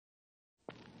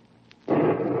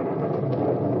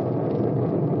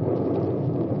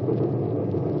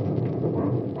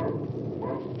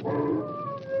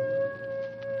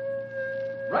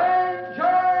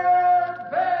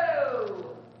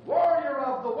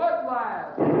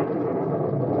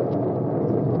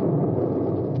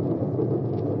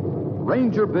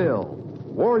Ranger Bill,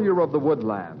 warrior of the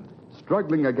woodland,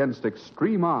 struggling against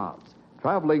extreme odds,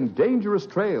 traveling dangerous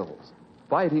trails,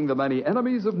 fighting the many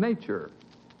enemies of nature.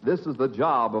 This is the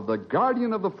job of the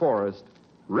guardian of the forest,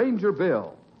 Ranger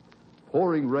Bill.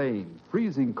 Pouring rain,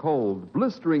 freezing cold,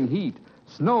 blistering heat,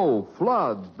 snow,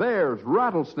 floods, bears,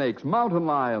 rattlesnakes, mountain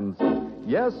lions.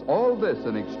 Yes, all this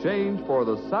in exchange for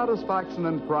the satisfaction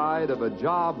and pride of a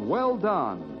job well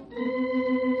done.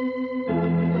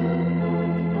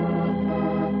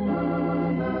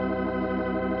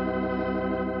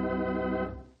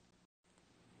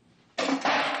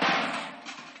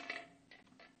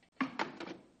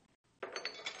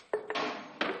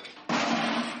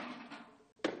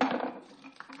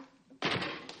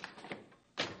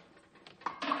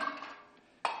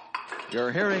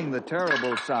 You're hearing the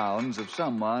terrible sounds of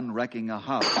someone wrecking a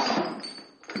house.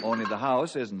 Only the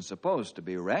house isn't supposed to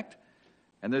be wrecked,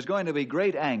 and there's going to be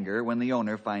great anger when the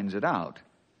owner finds it out.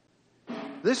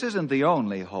 This isn't the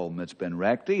only home that's been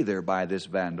wrecked either by this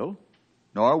vandal,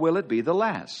 nor will it be the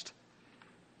last.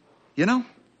 You know,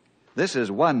 this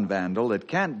is one vandal that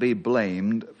can't be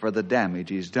blamed for the damage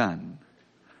he's done.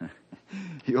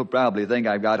 You'll probably think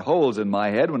I've got holes in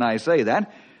my head when I say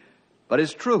that, but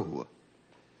it's true.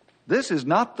 This is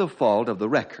not the fault of the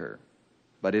wrecker,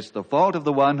 but it's the fault of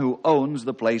the one who owns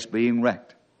the place being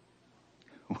wrecked.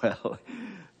 Well,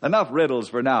 enough riddles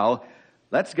for now.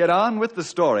 Let's get on with the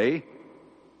story,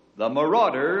 The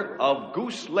Marauder of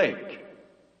Goose Lake.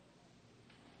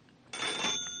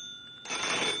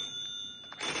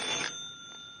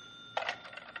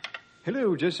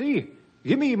 Hello, Jesse.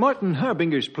 Give me Martin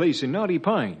Harbinger's place in Knotty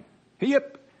Pine.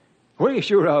 Yep. Well,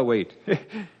 sure, I'll wait.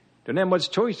 Don't have much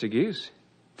choice, I guess.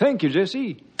 Thank you,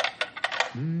 Jesse.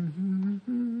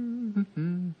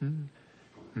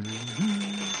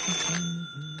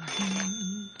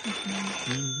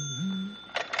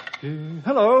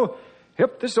 Hello.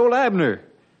 Yep, this is old Abner.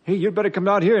 Hey, you'd better come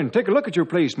out here and take a look at your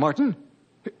place, Martin.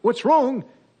 What's wrong?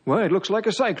 Why, it looks like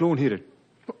a cyclone hit it.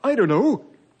 I don't know.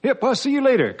 Yep, I'll see you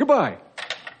later. Goodbye.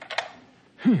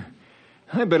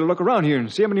 I better look around here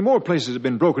and see how many more places have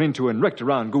been broken into and wrecked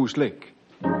around Goose Lake.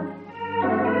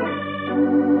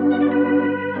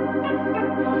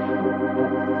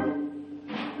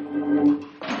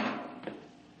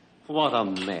 What a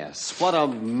mess. What a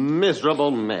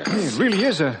miserable mess. It really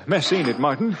is a mess, ain't it,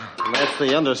 Martin? That's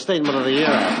the understatement of the year,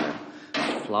 Abner.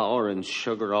 Flour and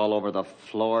sugar all over the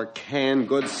floor, canned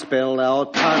goods spilled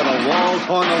out, part of the wall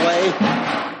torn away.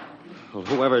 Well,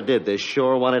 whoever did this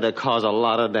sure wanted to cause a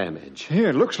lot of damage. Yeah,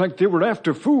 it looks like they were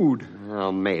after food.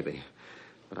 Well, maybe.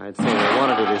 But I'd say they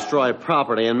wanted to destroy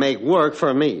property and make work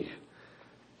for me.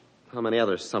 How many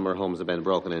other summer homes have been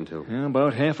broken into? Yeah,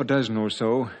 about half a dozen or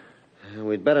so.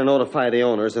 We'd better notify the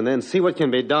owners and then see what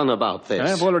can be done about this.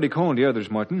 I've already called the others,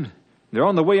 Martin. They're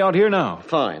on the way out here now.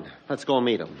 Fine. Let's go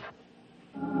meet them.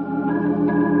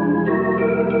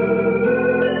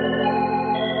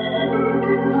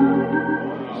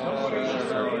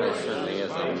 This certainly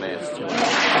is a mess.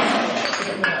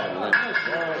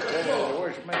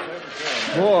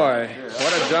 Boy,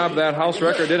 what a job that house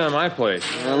wrecker did on my place.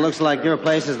 Well, it looks like your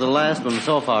place is the last one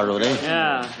so far, Rudy.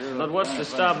 Yeah, but what's to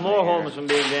stop more homes from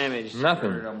being damaged?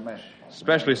 Nothing.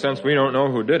 Especially since we don't know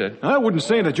who did it. I wouldn't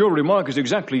say that your remark is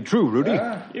exactly true, Rudy.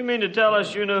 You mean to tell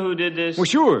us you know who did this? Well,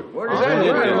 sure.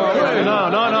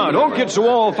 No. Don't get so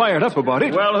all fired up about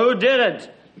it. Well, who did it?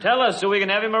 Tell us so we can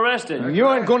have him arrested. You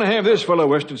aren't going to have this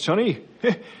fellow arrested, Sonny.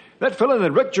 That fellow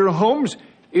that wrecked your homes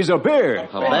is a bear.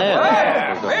 A bear?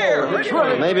 That's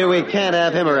right. Maybe we can't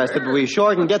have him arrested, but we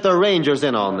sure can get the Rangers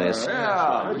in on this.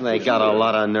 They got a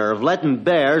lot of nerve. Letting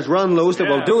bears run loose that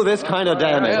will do this kind of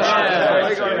damage.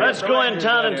 Let's go in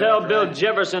town and tell Bill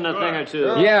Jefferson a thing or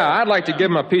two. Yeah, I'd like to give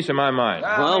him a piece of my mind.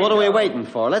 Well, what are we waiting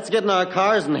for? Let's get in our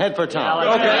cars and head for town.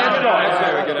 Okay, let's go. Let's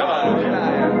see we get out.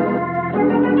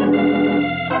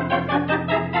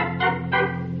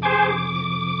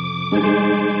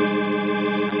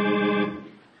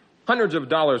 Hundreds of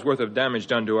dollars worth of damage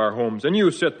done to our homes, and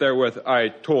you sit there with "I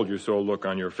told you so" look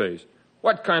on your face.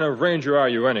 What kind of ranger are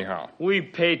you anyhow? We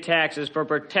pay taxes for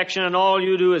protection, and all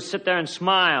you do is sit there and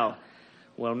smile.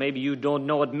 Well, maybe you don't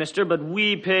know it, mister, but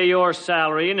we pay your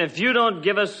salary, and if you don't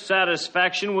give us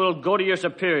satisfaction, we'll go to your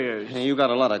superiors. Hey, you got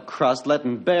a lot of crust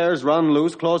letting bears run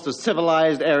loose close to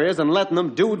civilized areas and letting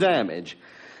them do damage.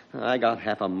 I got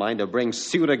half a mind to bring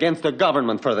suit against the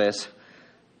government for this.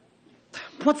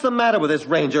 What's the matter with this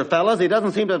ranger, fellas? He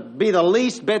doesn't seem to be the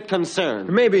least bit concerned.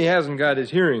 Maybe he hasn't got his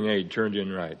hearing aid turned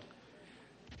in right.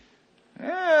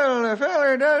 Well, the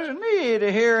feller doesn't need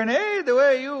a hearing aid the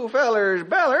way you fellers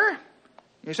beller.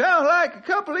 You sound like a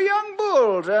couple of young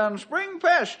bulls on spring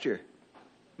pasture.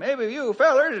 Maybe if you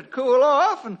fellers would cool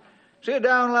off and sit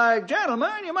down like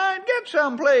gentlemen, you might get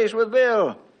someplace with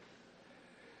Bill.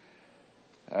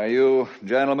 Are you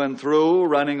gentlemen through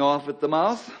running off at the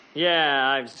mouth? Yeah,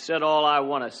 I've said all I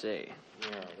want to say.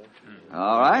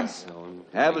 All right.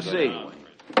 Have a seat.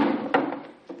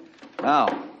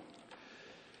 Now,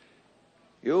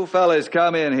 you fellas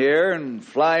come in here and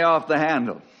fly off the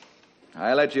handle.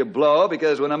 I let you blow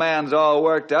because when a man's all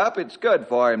worked up, it's good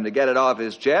for him to get it off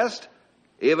his chest,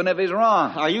 even if he's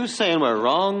wrong. Are you saying we're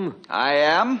wrong? I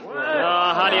am.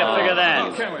 How do you figure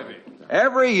that?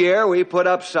 Every year we put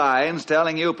up signs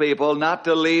telling you people not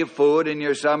to leave food in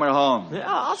your summer home. Yeah,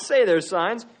 I'll say there's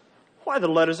signs. Why, the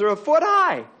letters are a foot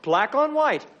high, black on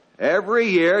white. Every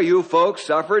year you folks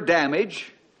suffer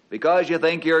damage because you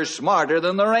think you're smarter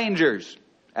than the Rangers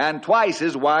and twice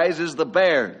as wise as the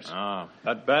Bears.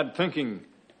 That bad thinking.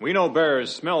 We know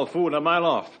bears smell food a mile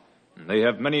off. And they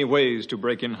have many ways to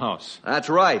break in house. That's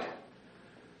right.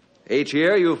 Each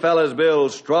year you fellas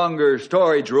build stronger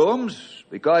storage rooms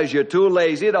because you're too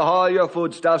lazy to haul your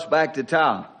foodstuffs back to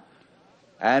town.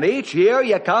 And each year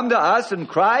you come to us and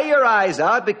cry your eyes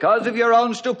out because of your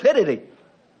own stupidity.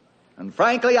 And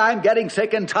frankly, I'm getting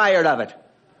sick and tired of it.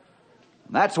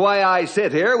 And that's why I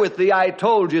sit here with the I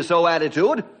told you so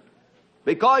attitude.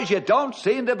 Because you don't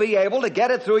seem to be able to get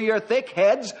it through your thick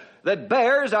heads that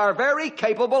bears are very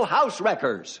capable house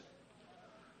wreckers.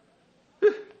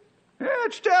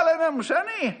 It's telling them,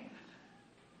 Sonny.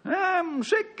 I'm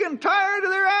sick and tired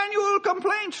of their annual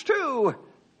complaints, too.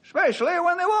 Especially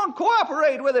when they won't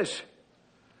cooperate with us.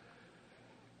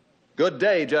 Good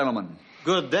day, gentlemen.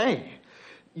 Good day.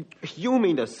 You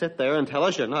mean to sit there and tell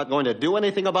us you're not going to do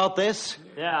anything about this?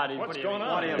 Yeah, What's going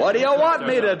on? What do you want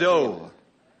me to do?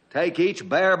 Take each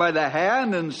bear by the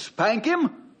hand and spank him?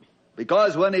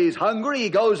 Because when he's hungry, he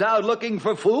goes out looking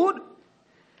for food?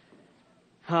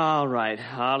 All right,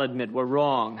 I'll admit we're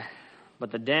wrong.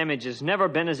 But the damage has never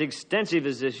been as extensive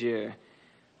as this year.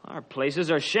 Our places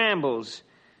are shambles.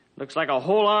 Looks like a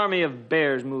whole army of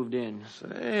bears moved in.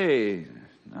 Say,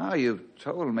 now you've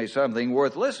told me something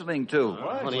worth listening to.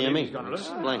 What do you mean?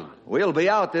 Explain. We'll be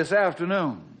out this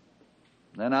afternoon.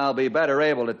 Then I'll be better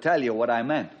able to tell you what I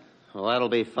meant. Well, that'll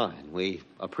be fine. We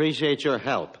appreciate your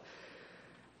help.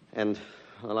 And,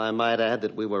 well, I might add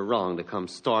that we were wrong to come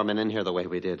storming in here the way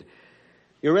we did.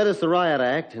 You read us the riot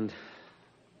act, and,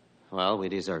 well, we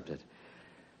deserved it.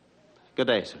 Good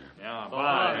day, sir. Yeah,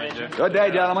 bye. Good day,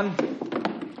 gentlemen.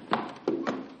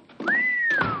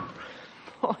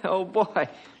 Oh, boy.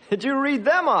 Did you read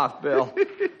them off, Bill?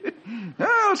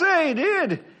 I'll say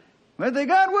did. But they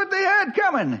got what they had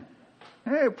coming.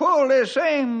 They pulled this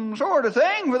same sort of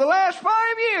thing for the last 5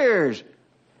 years.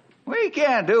 We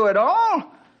can't do it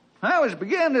all. I was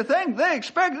beginning to think they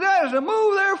expected us to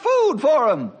move their food for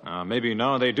them. Maybe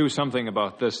now they do something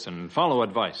about this and follow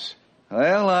advice.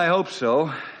 Well, I hope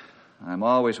so. I'm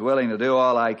always willing to do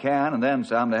all I can and then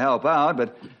some to help out,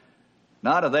 but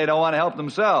not if they don't want to help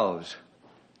themselves.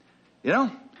 You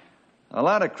know, a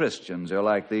lot of Christians are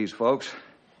like these folks.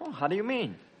 Oh, how do you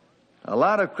mean? A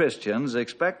lot of Christians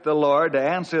expect the Lord to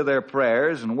answer their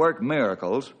prayers and work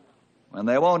miracles when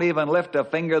they won't even lift a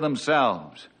finger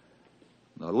themselves.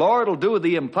 The Lord will do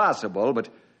the impossible, but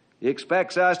He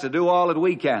expects us to do all that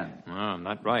we can.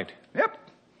 Not right. Yep.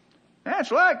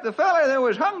 That's like the fella that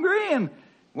was hungry and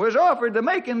was offered the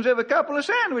makings of a couple of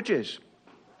sandwiches.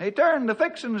 He turned the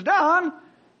fixings down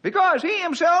because he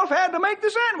himself had to make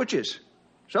the sandwiches.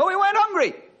 So he went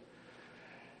hungry.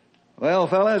 Well,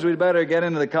 fellas, we'd better get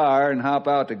into the car and hop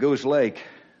out to Goose Lake.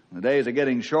 The days are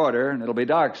getting shorter, and it'll be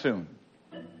dark soon.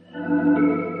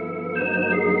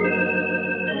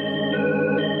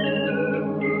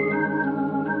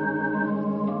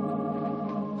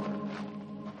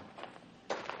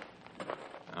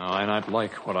 I not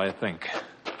like what I think.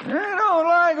 I don't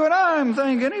like what I'm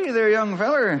thinking either, young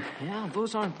feller. Yeah,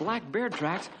 those aren't black bear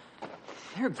tracks.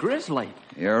 They're grizzly.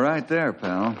 You're right there,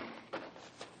 pal.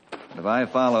 If I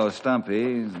follow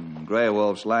Stumpy's and Grey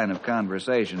Wolf's line of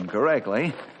conversation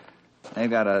correctly, they've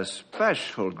got a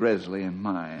special grizzly in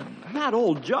mind. Not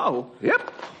old Joe.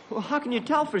 Yep. Well, how can you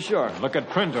tell for sure? Look at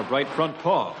print of right front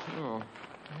paw. Oh,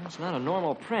 it's not a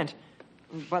normal print.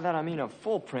 By that I mean a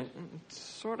full print. It's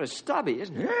sort of stubby,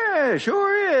 isn't it? Yeah,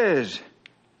 sure is.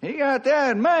 He got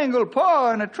that mangled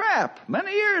paw in a trap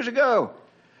many years ago.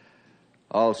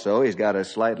 Also, he's got a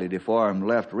slightly deformed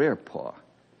left rear paw.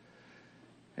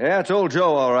 Yeah, it's old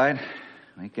Joe, all right.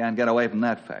 We can't get away from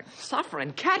that fact.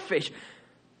 Suffering catfish.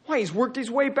 Why, he's worked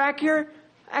his way back here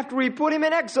after we put him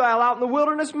in exile out in the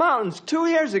wilderness mountains 2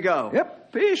 years ago.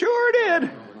 Yep, he sure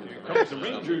did.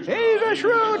 He's a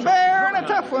shrewd bear and a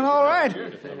tough one, all right.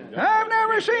 I've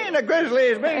never seen a grizzly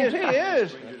as big as he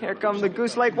is. Here come the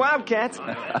Goose Lake Wildcats.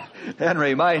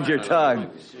 Henry, mind your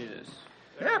tongue.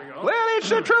 Yep. Well, it's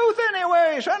the truth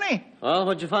anyway, Sonny. Well,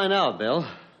 what'd you find out, Bill?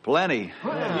 Plenty.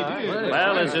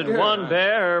 Well, is it one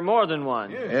bear or more than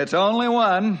one? It's only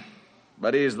one,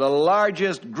 but he's the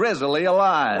largest grizzly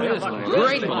alive.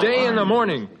 Great day in the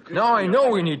morning. Now I know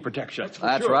we need protection.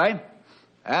 That's right.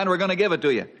 And we're going to give it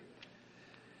to you.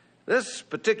 This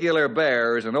particular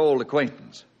bear is an old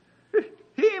acquaintance.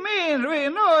 He means we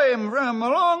know him from a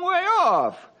long way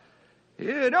off.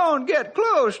 You don't get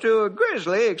close to a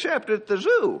grizzly except at the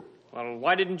zoo. Well,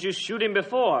 why didn't you shoot him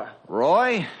before?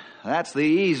 Roy, that's the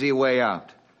easy way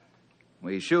out.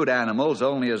 We shoot animals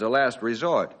only as a last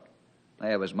resort.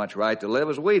 They have as much right to live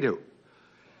as we do.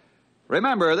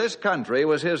 Remember, this country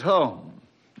was his home.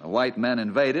 The white men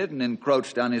invaded and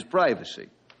encroached on his privacy.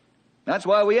 That's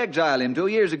why we exiled him 2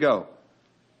 years ago.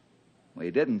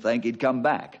 We didn't think he'd come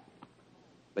back.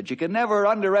 But you can never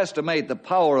underestimate the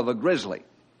power of a grizzly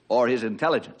or his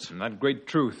intelligence. And that great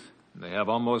truth. They have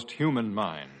almost human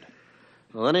mind.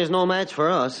 Well, then he's no match for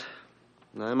us.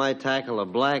 I might tackle a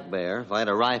black bear if I had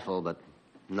a rifle, but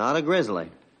not a grizzly.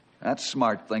 That's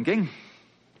smart thinking.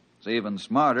 It's even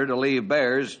smarter to leave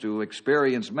bears to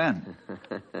experienced men.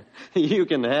 You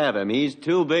can have him. He's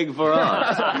too big for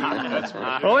us.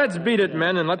 Well, let's beat it,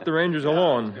 men, and let the Rangers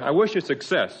alone. I wish you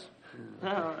success.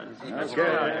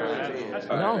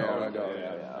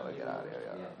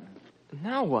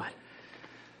 Now what?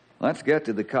 Let's get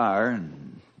to the car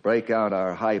and break out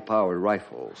our high-powered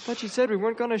rifles. But you said we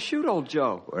weren't going to shoot old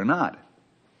Joe. We're not.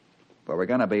 But we're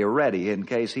going to be ready in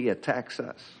case he attacks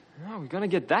us. Oh, we're going to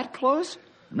get that close?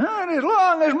 Not as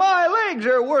long as my legs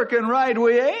are working right,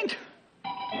 we ain't.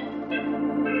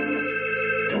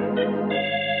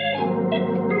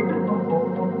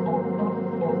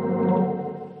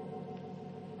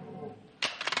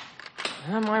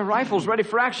 My rifle's ready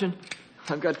for action.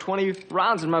 I've got 20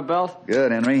 rounds in my belt.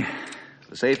 Good, Henry. Is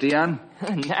the safety on?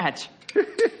 Natch.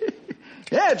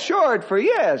 Yeah, it's short for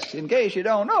yes, in case you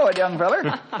don't know it, young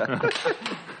feller.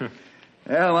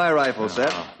 Well, my rifle's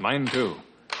set. Mine, too.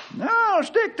 Now,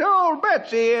 stick to old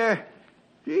Betsy.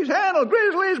 She's handled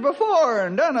grizzlies before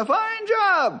and done a fine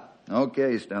job.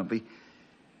 Okay, Stumpy.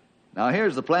 Now,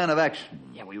 here's the plan of action.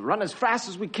 Yeah, we run as fast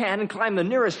as we can and climb the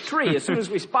nearest tree as soon as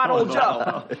we spot old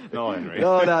Joe. No, Henry.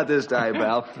 No, not this time,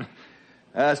 pal.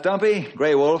 Stumpy,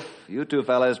 Grey Wolf, you two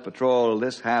fellas patrol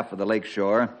this half of the lake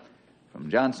shore from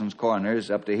Johnson's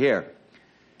Corners up to here.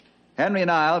 Henry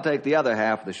and I'll take the other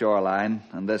half of the shoreline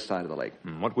on this side of the lake.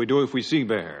 What we do if we see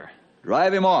bear?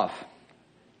 Drive him off.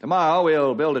 Tomorrow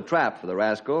we'll build a trap for the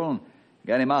rascal and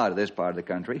get him out of this part of the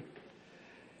country.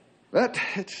 But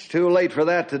it's too late for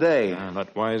that today.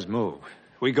 That wise move.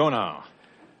 We go now.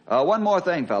 One more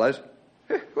thing, fellas.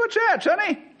 What's that,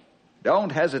 Sonny?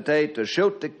 Don't hesitate to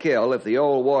shoot to kill if the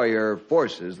old warrior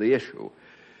forces the issue.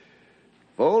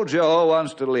 If old Joe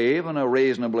wants to leave in a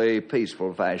reasonably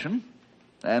peaceful fashion,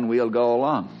 then we'll go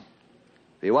along.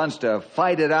 If he wants to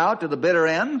fight it out to the bitter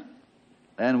end,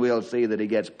 then we'll see that he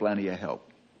gets plenty of help.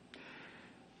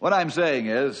 What I'm saying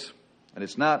is that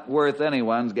it's not worth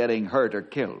anyone's getting hurt or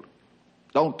killed.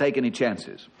 Don't take any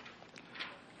chances.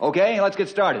 Okay, let's get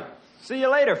started. See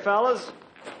you later, fellas.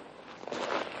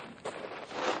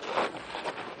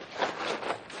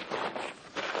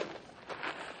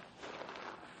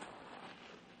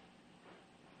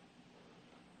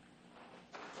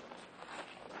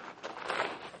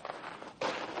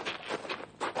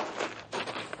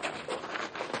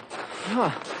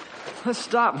 Let's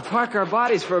stop and park our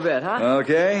bodies for a bit, huh?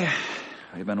 Okay.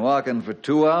 We've been walking for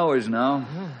 2 hours now.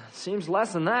 Seems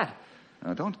less than that.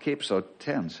 Now, don't keep so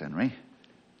tense, Henry.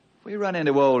 If we run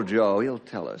into old Joe, he'll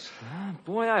tell us.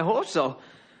 Boy, I hope so.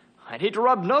 I'd hate to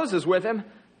rub noses with him.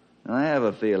 I have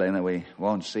a feeling that we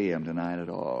won't see him tonight at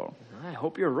all. I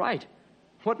hope you're right.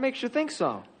 What makes you think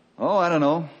so? Oh, I don't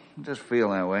know. I just feel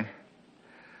that way.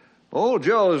 Old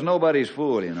Joe's nobody's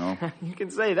fool, you know. You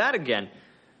can say that again.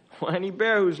 Well, any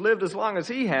bear who's lived as long as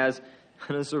he has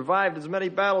and has survived as many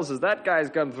battles as that guy's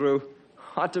come through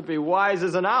ought to be wise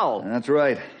as an owl. That's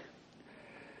right.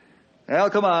 Well,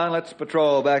 come on, let's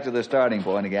patrol back to the starting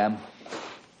point again.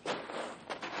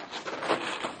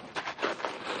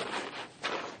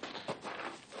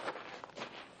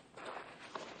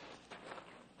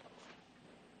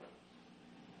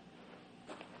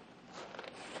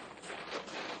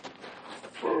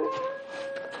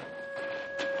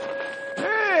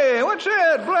 Hey, what's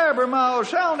that blabbermouth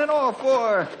sounding off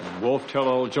for? Wolf, tell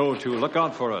old Joe to look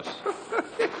out for us.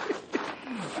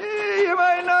 You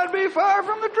might not be far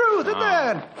from the truth at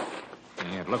that.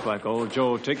 Yeah, Look like old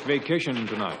Joe take vacation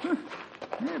tonight.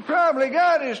 He probably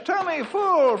got his tummy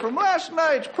full from last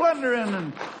night's plundering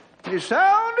and he's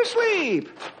sound asleep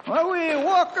while we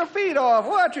walk our feet off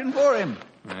watching for him.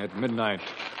 At midnight,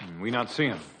 we not see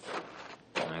him.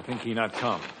 I think he not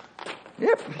come.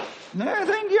 Yep, I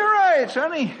think you're right,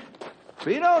 Sonny. If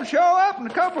he don't show up in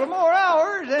a couple of more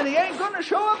hours, then he ain't going to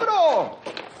show up at all.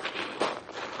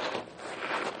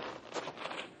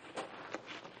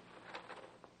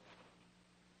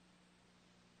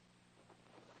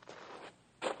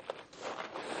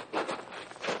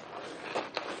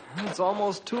 It's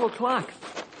almost 2 o'clock.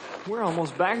 We're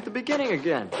almost back at the beginning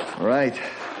again. Right.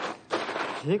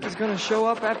 You think he's going to show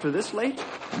up after this late?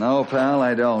 No, pal,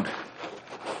 I don't.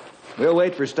 We'll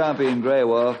wait for Stumpy and Grey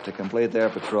Wolf to complete their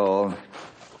patrol,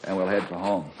 and we'll head for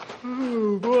home.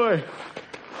 Oh, boy.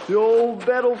 The old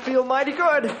bed will feel mighty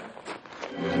good.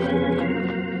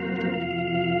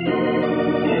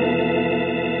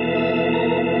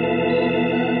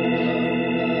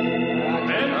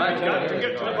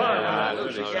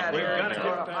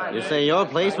 You say your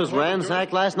place was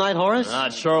ransacked last night, Horace?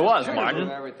 It sure was, Martin.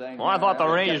 Well, I thought the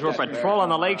Rangers were patrolling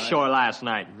the lake shore last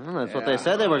night. Well, that's what they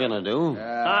said they were going to do.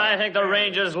 I think the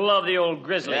Rangers love the old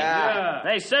grizzly. Yeah.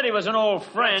 They said he was an old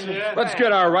friend. Let's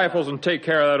get our rifles and take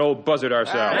care of that old buzzard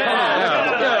ourselves.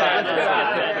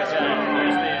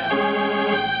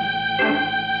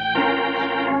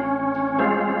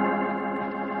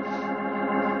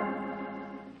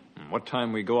 What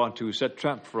time we go out to set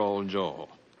trap for old Joe?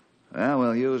 Well,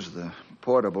 we'll use the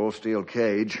portable steel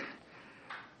cage.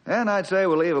 And I'd say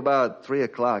we'll leave about 3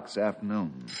 o'clock this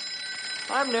afternoon.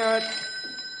 I'm near it.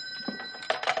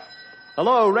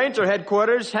 Hello, Ranger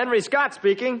Headquarters. Henry Scott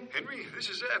speaking. Henry, this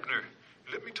is Abner.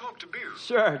 Let me talk to Bill.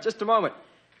 Sure, just a moment.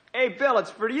 Hey, Bill,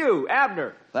 it's for you,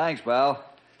 Abner. Thanks, pal.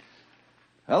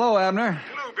 Hello, Abner.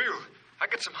 Hello, Bill. I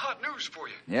got some hot news for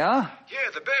you. Yeah? Yeah,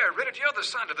 the bear ran at the other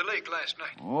side of the lake last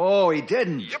night. Oh, he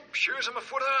didn't. Yep, sure as I'm a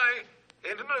foot high.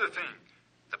 And another thing,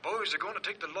 the boys are going to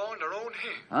take the law in their own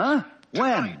hands. Huh?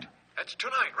 Tonight. When? That's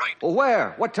tonight, right? Well,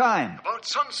 where? What time? About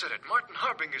sunset at Martin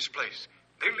Harbinger's place.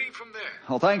 They leave from there.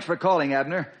 Well, thanks for calling,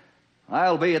 Abner.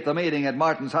 I'll be at the meeting at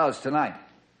Martin's house tonight.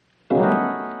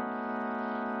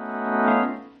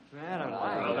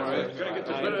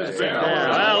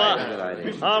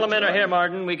 All the men are here,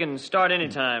 Martin. We can start any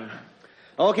time.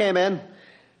 Okay, men.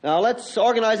 Now, let's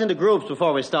organize into groups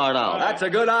before we start out. That's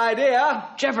a good idea.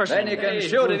 Jefferson. Then you can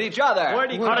shoot at each other. How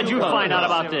did you find out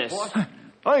about this?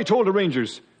 I told the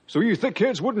Rangers, so you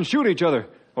thickheads wouldn't shoot each other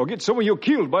or get some of you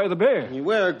killed by the bear.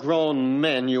 We're grown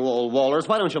men, you old wallers.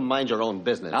 Why don't you mind your own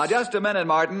business? Now, just a minute,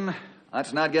 Martin.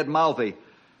 Let's not get mouthy.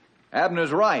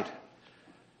 Abner's right.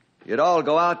 You'd all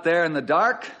go out there in the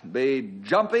dark, be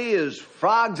jumpy as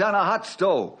frogs on a hot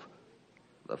stove.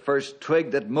 The first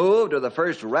twig that moved or the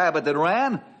first rabbit that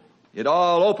ran, you'd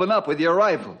all open up with your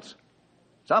rifles.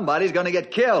 Somebody's going to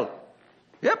get killed.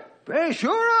 Yep, they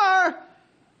sure are.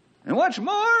 And what's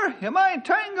more, you might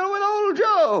tangle with old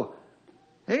Joe.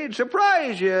 He'd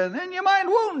surprise you, and then you might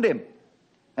wound him.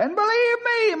 And believe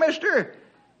me, mister,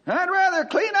 I'd rather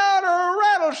clean out a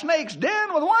rattlesnake's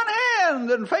den with one hand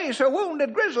than face a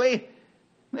wounded grizzly.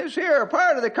 This here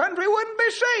part of the country wouldn't be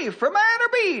safe for man or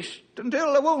beast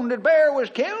until the wounded bear was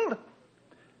killed.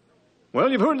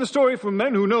 Well, you've heard the story from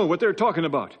men who know what they're talking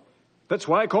about. That's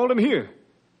why I called them here.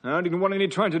 I didn't want any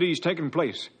tragedies taking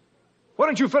place. Why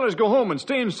don't you fellas go home and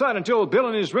stay inside until Bill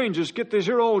and his Rangers get this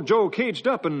here old Joe caged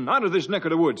up and out of this neck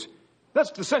of the woods?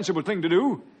 That's the sensible thing to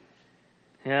do.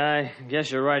 Yeah, I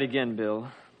guess you're right again, Bill.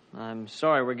 I'm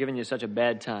sorry we're giving you such a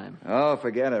bad time. Oh,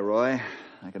 forget it, Roy.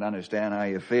 I can understand how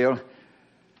you feel.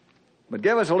 But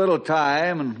give us a little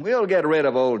time, and we'll get rid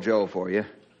of old Joe for you.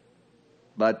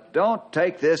 But don't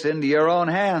take this into your own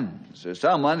hands, or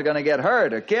someone's going to get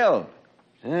hurt or killed.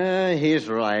 He's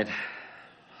right.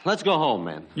 Let's go home,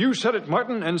 men. You said it,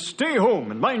 Martin, and stay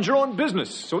home and mind your own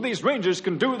business so these Rangers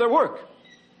can do their work.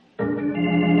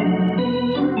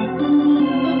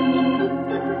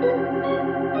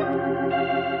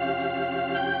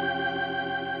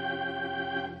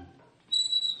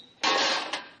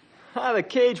 The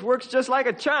cage works just like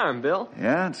a charm, Bill.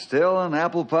 Yeah, it's still an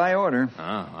apple pie order.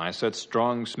 I set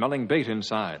strong-smelling bait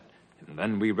inside, and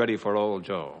then we ready for old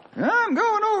Joe. I'm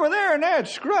going over there in that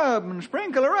scrub and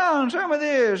sprinkle around some of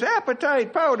this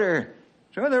appetite powder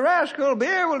so the rascal will be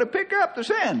able to pick up the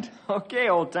scent. Okay,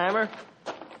 old-timer.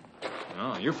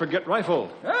 Oh, you forget rifle.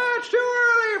 It's too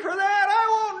early for that.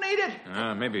 I won't need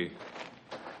it. Maybe.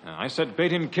 I set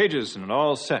bait in cages and it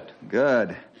all set.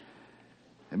 Good.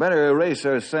 You better erase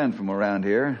our scent from around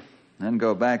here, then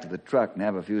go back to the truck and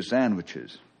have a few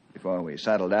sandwiches. before we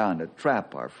settle down to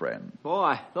trap our friend.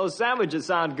 Boy, those sandwiches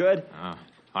sound good.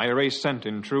 I raise scent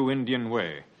in true Indian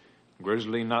way.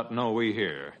 Grizzly not know we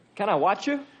here. Can I watch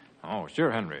you? Oh, sure,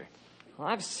 Henry. Well,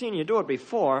 I've seen you do it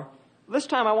before. This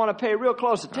time I want to pay real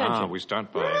close attention. We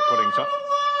start by putting some...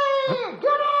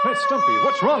 Hey, Stumpy,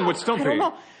 what's wrong with Stumpy? I don't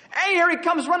know. Hey, here he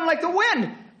comes running like the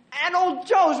wind. And old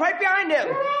Joe's right behind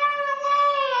him.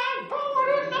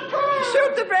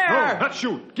 Shoot the bear! No, not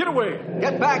shoot. Get away.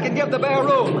 Get back and give the bear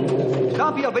room.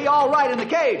 Stumpy will be all right in the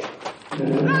cage.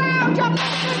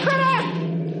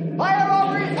 Fire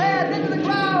over his head into the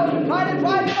ground. Try to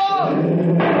drive him off.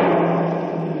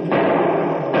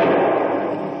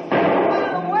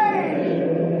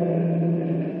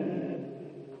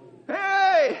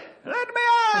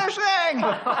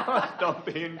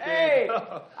 Stumpy indeed. Hey,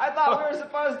 I thought we were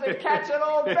supposed to catch an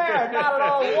old bear, not an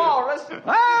old walrus.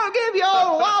 I'll give you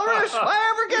old walrus if I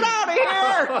ever get out of here.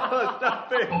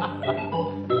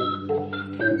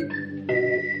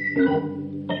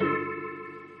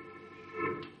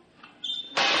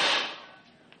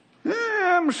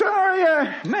 I'm sorry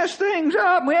I messed things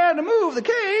up. We had to move the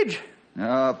cage.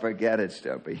 Oh, forget it,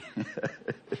 Stumpy.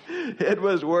 It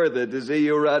was worth it to see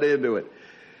you run into it.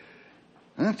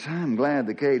 But I'm glad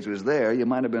the cage was there. You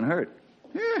might have been hurt.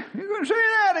 Yeah, you can say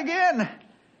that again.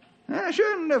 I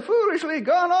shouldn't have foolishly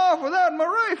gone off without my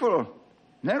rifle.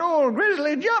 That old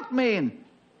grizzly jumped me, and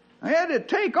I had to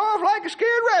take off like a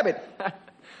scared rabbit.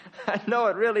 I know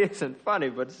it really isn't funny,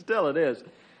 but still it is.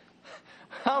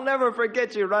 I'll never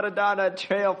forget you running down that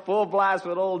trail full blast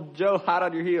with old Joe hot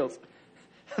on your heels.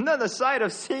 And then the sight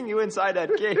of seeing you inside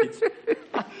that cage.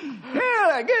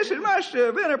 Well, I guess it must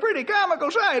have been a pretty comical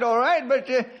sight, all right, but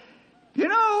you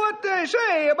know what they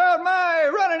say about my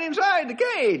running inside the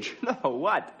cage? No,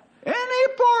 what? Any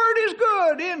port is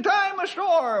good in time of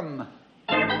storm.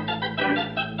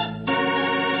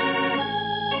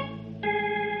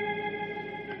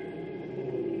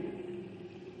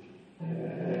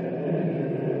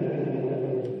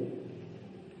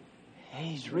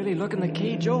 He's really looking the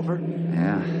cage over.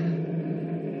 Yeah.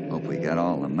 Hope we got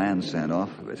all the man scent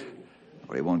off of it,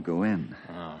 or he won't go in.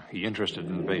 He interested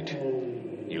in bait.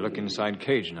 You look inside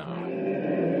cage now.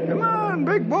 Come on,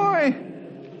 big boy.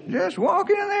 Just walk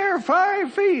in there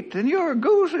 5 feet, and your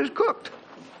goose is cooked.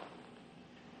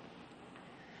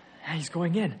 He's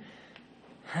going in.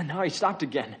 And now he stopped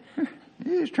again.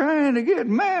 He's trying to get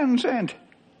man scent.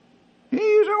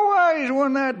 He's a wise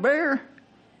one, that bear.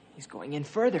 He's going in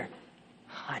further.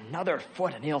 Another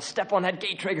foot, and he'll step on that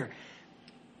gate trigger.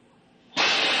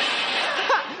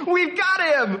 We've got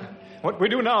him! What we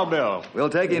do now, Bill? We'll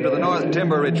take him to the North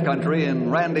Timber Ridge country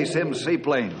in Randy Sims'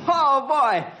 seaplane. Oh,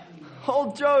 boy!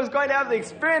 Old Joe's going to have the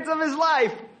experience of his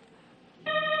life.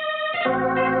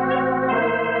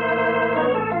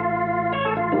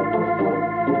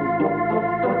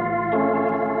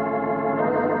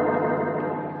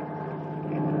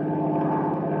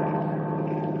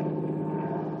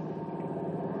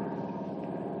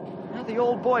 Well, the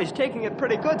old boy's taking it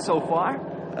pretty good so far.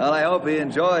 Well, I hope he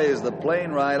enjoys the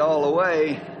plane ride all the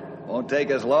way. Won't take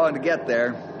us long to get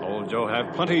there. Old Joe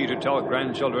have plenty to tell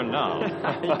grandchildren now.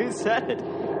 You said it.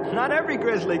 Not every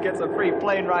grizzly gets a free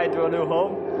plane ride to a new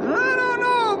home. I don't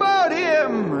know about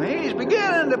him. He's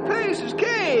beginning to pace his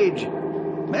cage.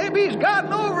 Maybe he's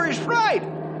gotten over his fright.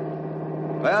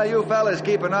 Well, you fellas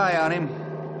keep an eye on him.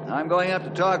 I'm going up to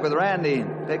talk with Randy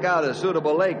and pick out a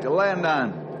suitable lake to land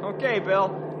on. Okay, Bill.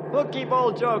 We'll keep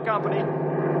old Joe company.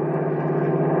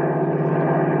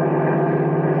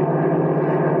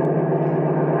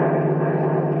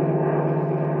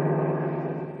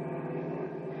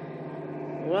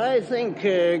 I think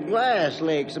Glass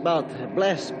Lake's about the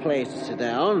blessed place to sit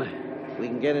down. We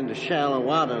can get into shallow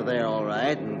water there all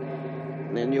right,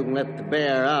 and then you can let the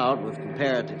bear out with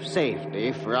comparative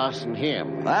safety for us and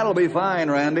him. That'll be fine,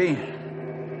 Randy.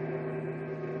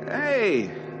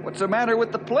 Hey, what's the matter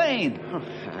with the plane? Oh,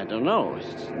 I don't know.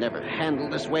 It's never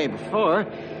handled this way before.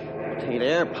 It ain't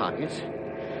air pockets.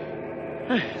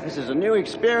 This is a new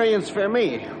experience for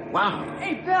me. Wow.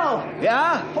 Hey, Bill!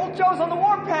 Yeah? Old Joe's on the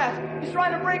warpath. He's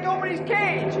trying to break open his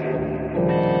cage.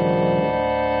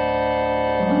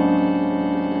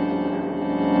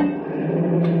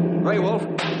 Gray Wolf,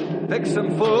 fix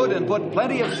some food and put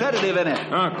plenty of sedative in it.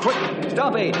 Quick.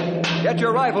 Stumpy, get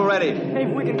your rifle ready.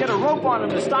 Maybe we can get a rope on him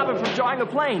to stop him from drawing the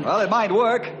plane. Well, it might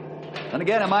work. And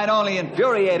again, it might only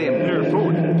infuriate him. Here,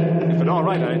 food. If it's all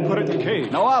right, I put it in the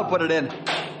cage. No, I'll put it in.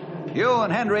 You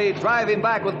and Henry drive him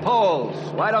back with poles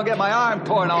so I don't get my arm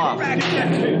torn off. Get out of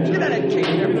that cage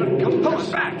there. Come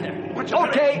back there.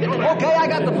 Okay, I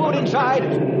got the food inside.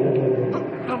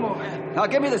 Come on. Now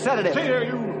give me the sedative. Stay there,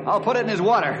 you. I'll put it in his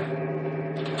water.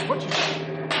 What you...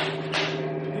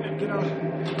 Get out.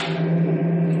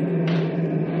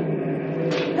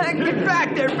 Hey, get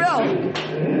back there, Bill!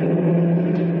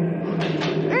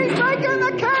 He's making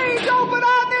the cage open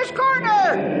on this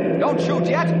corner! Don't shoot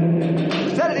yet.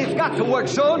 The sedative's got to work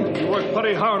soon. You work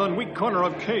pretty hard on weak corner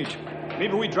of cage.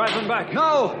 Maybe we drive him back.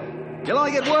 No, you'll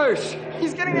only get worse.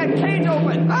 He's getting that cage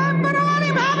open! I'm gonna let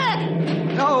him have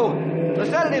it! No, the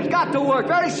sedative's got to work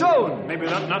very soon. Maybe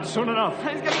not soon enough.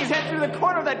 He's getting his head through the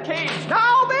corner of that cage.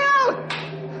 Now, Bill!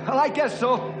 Well, I guess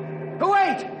so.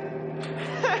 Wait!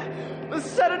 The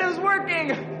sedative's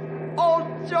working.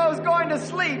 Old Joe's going to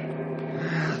sleep.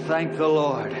 Thank the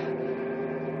Lord.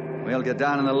 We'll get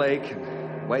down in the lake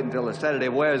and wait until the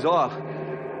sedative wears off.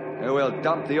 Then we'll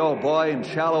dump the old boy in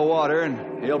shallow water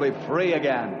and he'll be free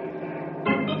again.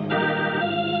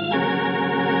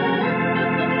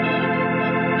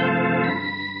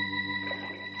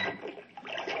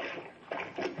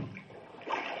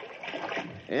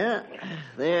 Yeah,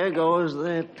 there goes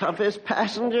the toughest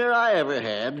passenger I ever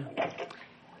had.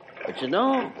 But you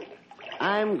know,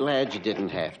 I'm glad you didn't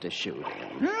have to shoot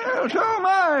him. Well, so am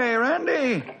I,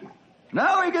 Randy.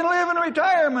 Now he can live in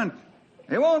retirement.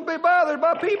 He won't be bothered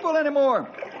by people anymore.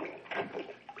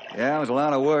 Yeah, it was a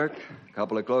lot of work, a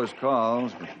couple of close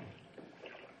calls, but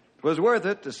it was worth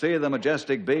it to see the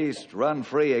majestic beast run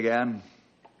free again.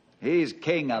 He's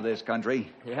king of this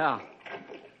country. Yeah.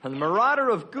 And the Marauder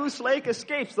of Goose Lake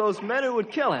escapes those men who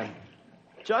would kill him,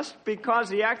 just because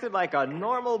he acted like a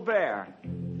normal bear.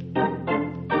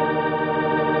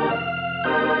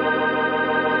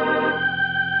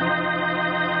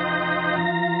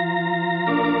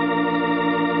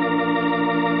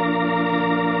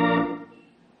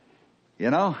 You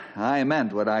know, I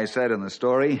meant what I said in the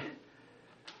story.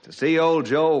 To see old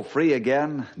Joe free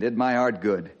again did my heart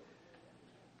good.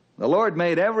 The Lord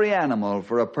made every animal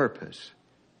for a purpose,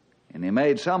 and He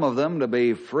made some of them to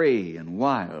be free and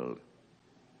wild.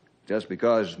 Just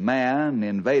because man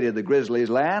invaded the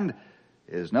grizzly's land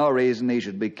is no reason he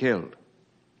should be killed.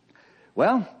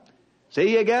 Well,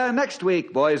 see you again next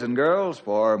week, boys and girls,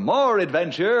 for more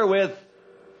adventure with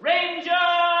Ranger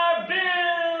Bill!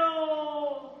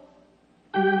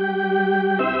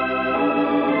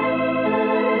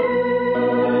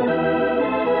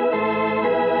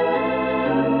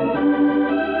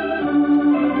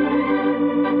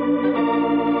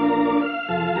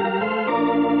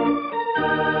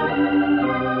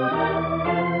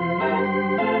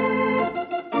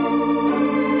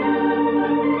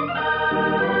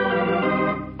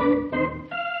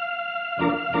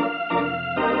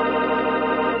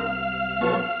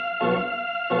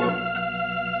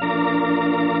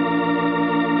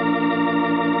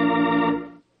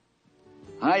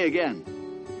 Again.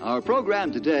 Our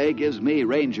program today gives me,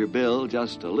 Ranger Bill,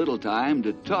 just a little time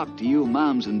to talk to you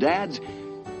moms and dads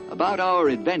about our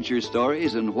adventure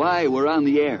stories and why we're on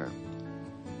the air.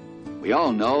 We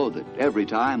all know that every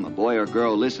time a boy or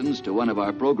girl listens to one of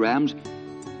our programs,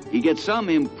 he gets some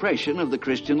impression of the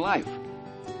Christian life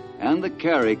and the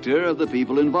character of the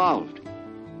people involved.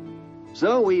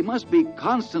 So we must be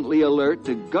constantly alert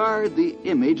to guard the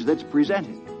image that's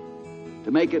presented,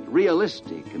 to make it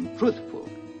realistic and truthful,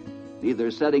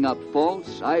 neither setting up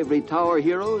false ivory tower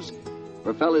heroes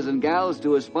for fellas and gals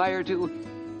to aspire to,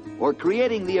 or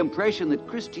creating the impression that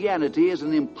Christianity is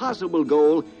an impossible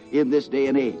goal in this day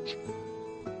and age.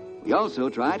 We also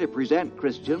try to present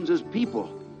Christians as people,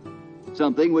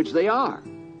 something which they are.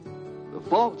 The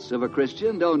faults of a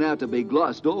Christian don't have to be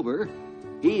glossed over.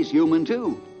 He's human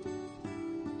too.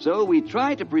 So we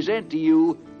try to present to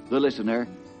you, the listener,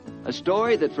 a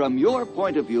story that from your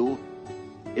point of view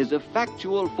is a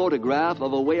factual photograph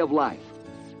of a way of life,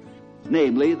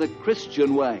 namely the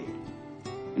Christian way,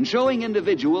 and showing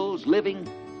individuals living,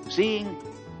 seeing,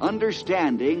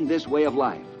 understanding this way of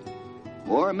life,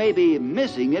 or maybe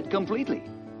missing it completely.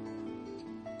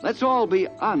 Let's all be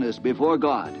honest before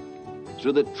God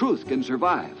so that truth can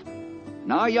survive,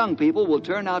 and our young people will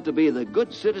turn out to be the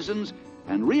good citizens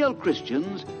and real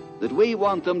Christians that we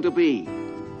want them to be.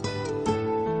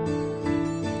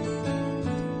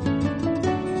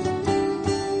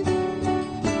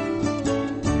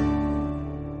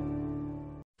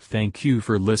 Thank you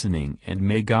for listening and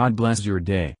may God bless your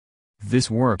day.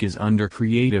 This work is under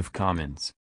Creative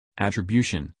Commons.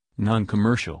 Attribution,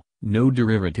 non-commercial, no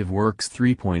derivative works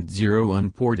 3.0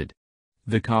 unported.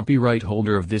 The copyright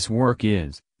holder of this work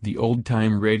is the Old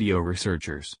Time Radio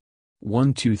Researchers.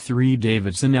 123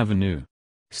 Davidson Avenue,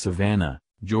 Savannah,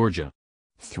 Georgia.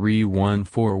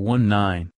 31419.